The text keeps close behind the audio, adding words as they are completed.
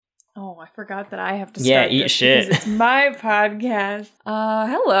Oh, I forgot that I have to start. Yeah, eat shit. It's my podcast.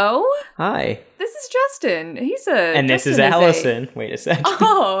 Hello. Hi. This is Justin. And this is Allison. Wait a second.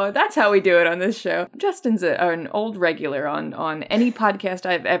 Oh, that's how we do it on this show. Justin's an old regular on any podcast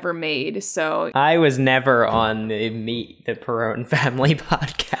I've ever made, so... I was never on the Meet the Perrone Family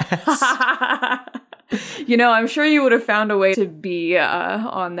podcast. You know, I'm sure you would have found a way to be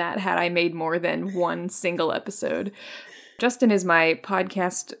on that had I made more than one single episode. Justin is my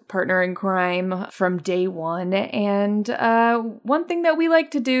podcast partner in crime from day one, and one thing that we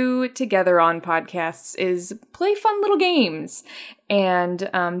like to do together on podcasts is play fun little games, and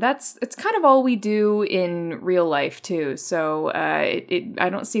it's kind of all we do in real life too. So I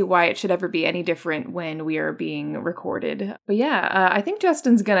don't see why it should ever be any different when we are being recorded. But yeah, I think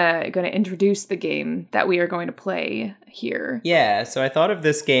Justin's gonna introduce the game that we are going to play here. Yeah, so I thought of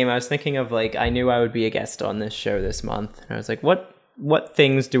this game. I was thinking of, like, I knew I would be a guest on this show this month. And I was like, what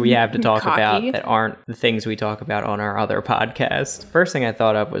things do we have to talk about that aren't the things we talk about on our other podcast? First thing I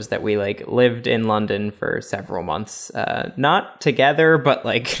thought of was that we, like, lived in London for several months. Not together, but,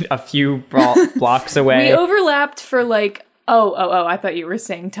 like, a few blocks away. We overlapped for, like... Oh, I thought you were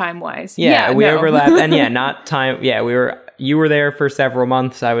saying time-wise. Yeah, we overlapped. And yeah, not time... Yeah, you were there for several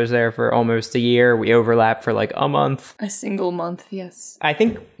months. I was there for almost a year. We overlapped for like a month. A single month, yes. I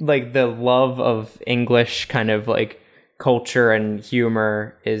think like the love of English kind of like culture and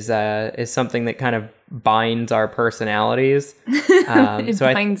humor is something that kind of binds our personalities. It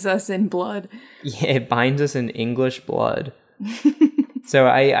binds us in blood. Yeah, it binds us in English blood. So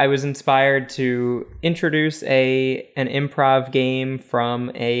I was inspired to introduce an improv game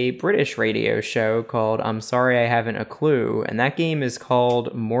from a British radio show called I'm Sorry I Haven't a Clue, and that game is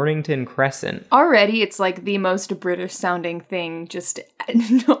called Mornington Crescent. Already, it's like the most British sounding thing just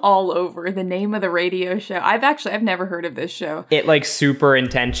all over the name of the radio show. I've never heard of this show. It like super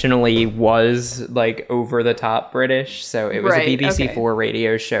intentionally was like over the top British, so it was a BBC4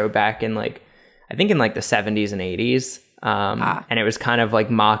 radio show back in like, I think in like the 70s and 80s. And it was kind of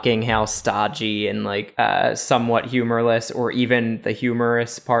like mocking how stodgy and like somewhat humorless, or even the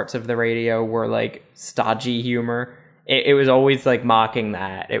humorous parts of the radio were like stodgy humor. It was always like mocking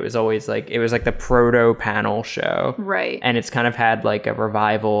that. It was always like, it was like the proto panel show. Right. And it's kind of had like a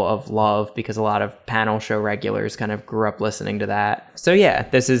revival of love because a lot of panel show regulars kind of grew up listening to that. So yeah,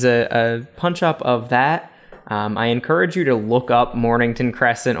 this is a punch up of that. I encourage you to look up Mornington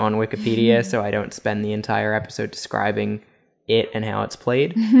Crescent on Wikipedia so I don't spend the entire episode describing it and how it's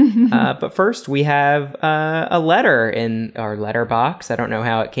played. But first, we have a letter in our letterbox. I don't know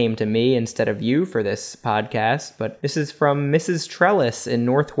how it came to me instead of you for this podcast, but this is from Mrs. Trellis in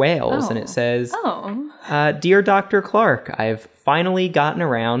North Wales, and it says, Dear Dr. Clark, I've finally gotten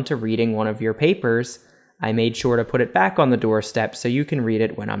around to reading one of your papers. I made sure to put it back on the doorstep so you can read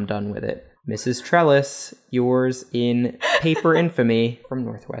it when I'm done with it. Mrs. Trellis, yours in paper infamy from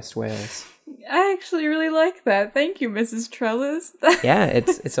Northwest Wales. I actually really like that. Thank you, Mrs. Trellis. Yeah,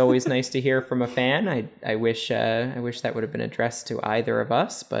 it's always nice to hear from a fan. I wish that would have been addressed to either of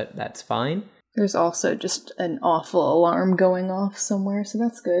us, but that's fine. There's also just an awful alarm going off somewhere, so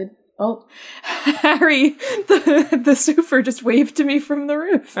that's good. Oh, Harry, the super just waved to me from the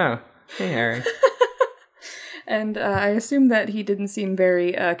roof. Oh, hey, Harry. And I assume that he didn't seem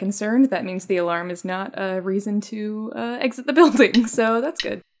very concerned. That means the alarm is not a reason to exit the building, so that's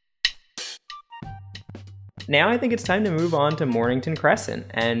good. Now I think it's time to move on to Mornington Crescent.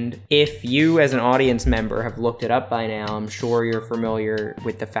 And if you as an audience member have looked it up by now, I'm sure you're familiar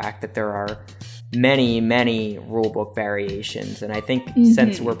with the fact that there are many, many rulebook variations. And I think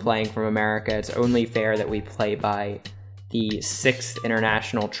since we're playing from America, it's only fair that we play by the 6th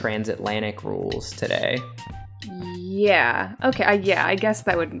International Transatlantic rules today. Yeah. Okay. I guess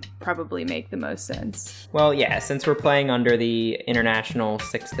that would probably make the most sense. Well, yeah, since we're playing under the International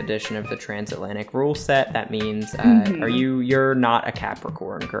 6th edition of the Transatlantic rule set, that means you're not a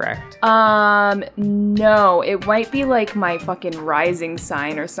Capricorn, correct? No. It might be like my fucking rising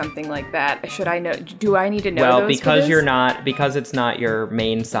sign or something like that. Should I know? Do I need to know? Well, because it's not your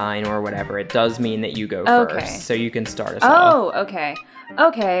main sign or whatever, it does mean that you go first. So you can start us off. Oh, okay.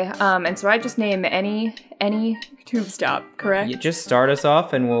 Okay, and so I just name any tube stop, correct? You just start us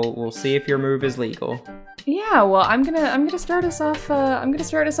off, and we'll see if your move is legal. Yeah, well, I'm gonna start us off.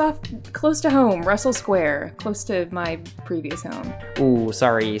 Close to home, Russell Square, close to my previous home. Ooh,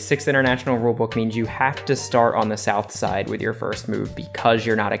 sorry. 6th International Rulebook means you have to start on the south side with your first move because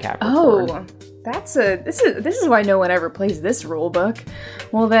you're not a Capricorn. Oh, this is why no one ever plays this rule book.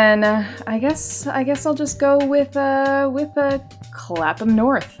 Well then, I guess I'll just go with Clapham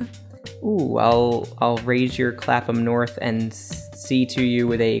North. Ooh, I'll raise your Clapham North and see to you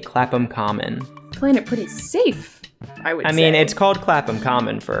with a Clapham Common. Playing it pretty safe, I would say. I mean, it's called Clapham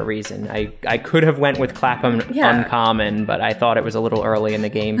Common for a reason. I could have went with Clapham Uncommon, but I thought it was a little early in the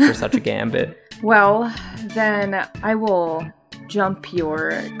game for such a gambit. Well, then I will jump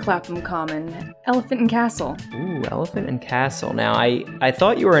your Clapham Common, Elephant and Castle. Ooh, Elephant and Castle. Now, I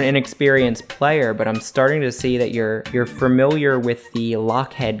thought you were an inexperienced player, but I'm starting to see that you're familiar with the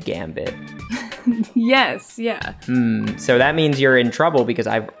Lockhead Gambit. Yes, yeah. So that means you're in trouble because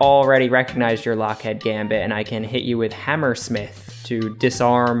I've already recognized your Lockhead Gambit, and I can hit you with Hammersmith to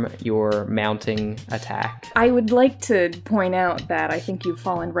disarm your mounting attack. I would like to point out that I think you've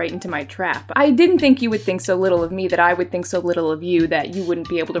fallen right into my trap. I didn't think you would think so little of me that I would think so little of you that you wouldn't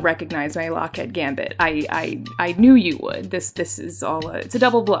be able to recognize my Lockhead Gambit. I knew you would. This is all it's a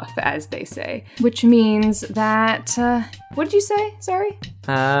double bluff, as they say. Which means that, what did you say? Sorry?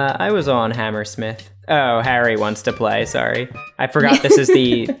 I was on Hammersmith. Oh, Harry wants to play, sorry. I forgot this is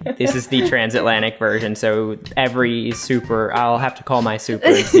the transatlantic version, so every super, I'll have to call my super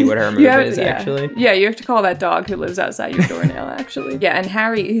and see what her move is, actually. Yeah, you have to call that dog who lives outside your door now, actually. Yeah, and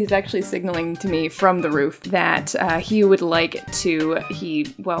Harry, he's actually signaling to me from the roof that he would like to,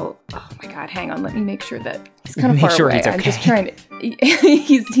 oh my god, hang on, let me make sure that he's kind of far away. He's okay. I'm just trying to,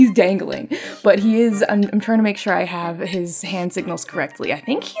 he's dangling, but he is, I'm trying to make sure I have his hand signals correctly. I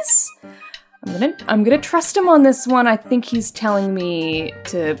think I'm gonna trust him on this one. I think he's telling me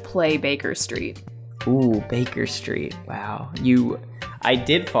to play Baker Street. Ooh, Baker Street. Wow. I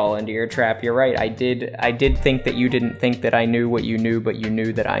did fall into your trap. You're right. I did think that you didn't think that I knew what you knew, but you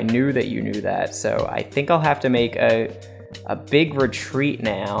knew that I knew that you knew that. So I think I'll have to make a big retreat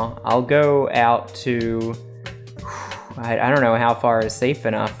now. I'll go out to, I don't know how far is safe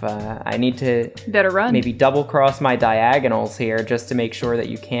enough. I need to better run. Maybe double cross my diagonals here just to make sure that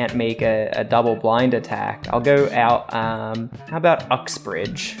you can't make a double blind attack. I'll go out, how about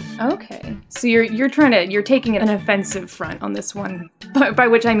Uxbridge? Okay. So you're taking an offensive front on this one. By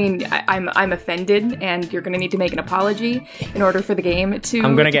which I mean I'm offended, and you're gonna need to make an apology in order for the game to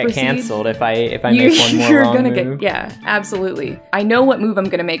I'm gonna get proceed. Canceled if I make one more you're wrong gonna move. Yeah, absolutely. I know what move I'm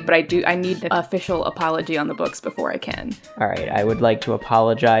gonna make, but I need an official apology on the books before I can. All right, I would like to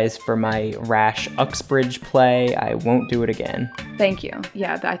apologize for my rash Uxbridge play. I won't do it again. Thank you.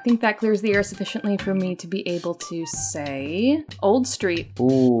 Yeah, I think that clears the air sufficiently for me to be able to say Old Street.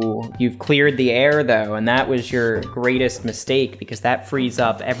 Ooh, you've cleared the air though, and that was your greatest mistake because that frees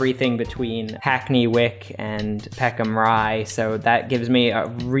up everything between Hackney Wick and Peckham Rye, so that gives me a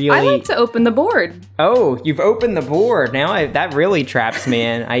really... I like to open the board. Oh, you've opened the board. Now that really traps me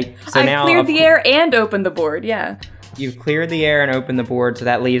in. I cleared the air and opened the board, yeah. You've cleared the air and opened the board, so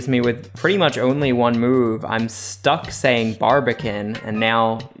that leaves me with pretty much only one move. I'm stuck saying Barbican, and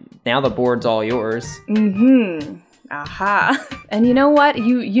now the board's all yours. Mm-hmm. Aha. And you know what?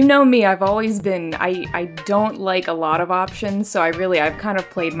 You know me, I've always been, I don't like a lot of options, so I've kind of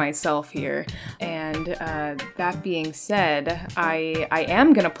played myself here. And that being said, I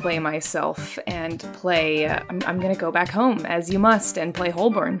am gonna play myself and play, I'm gonna go back home, as you must, and play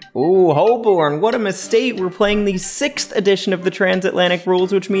Holborn. Ooh, Holborn, what a mistake. We're playing the 6th edition of the Transatlantic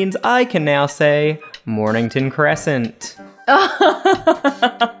Rules, which means I can now say Mornington Crescent.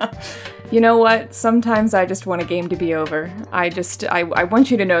 You know what? Sometimes I just want a game to be over. I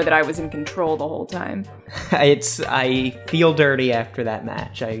want you to know that I was in control the whole time. I feel dirty after that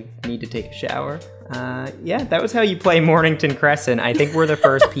match. I need to take a shower. Yeah, that was how you play Mornington Crescent. I think we're the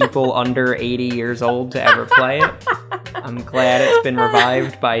first people under 80 years old to ever play it. I'm glad it's been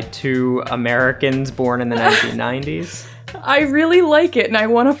revived by 2 Americans born in the 1990s. I really like it, and I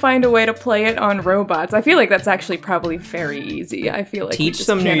want to find a way to play it on robots. I feel like that's actually probably very easy. I feel like teach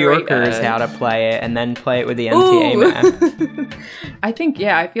some New Yorkers how to play it, and then play it with the MTA map.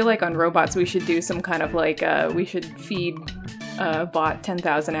 I feel like on robots we should do some kind of like, we should feed bot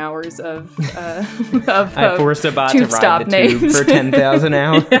 10,000 hours of I forced a bot to ride the tube names. for 10,000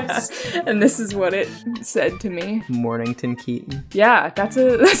 hours. Yes. And this is what it said to me. Mornington Keaton. Yeah, that's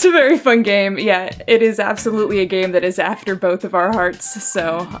a very fun game. Yeah, it is absolutely a game that is after both of our hearts,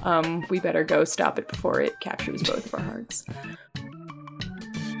 so we better go stop it before it captures both of our hearts.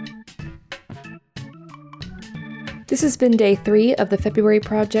 This has been day 3 of the February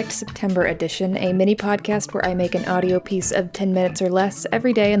Project September edition, a mini podcast where I make an audio piece of 10 minutes or less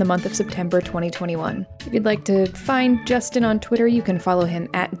every day in the month of September 2021. If you'd like to find Justin on Twitter, you can follow him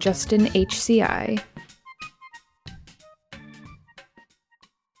at JustinHCI.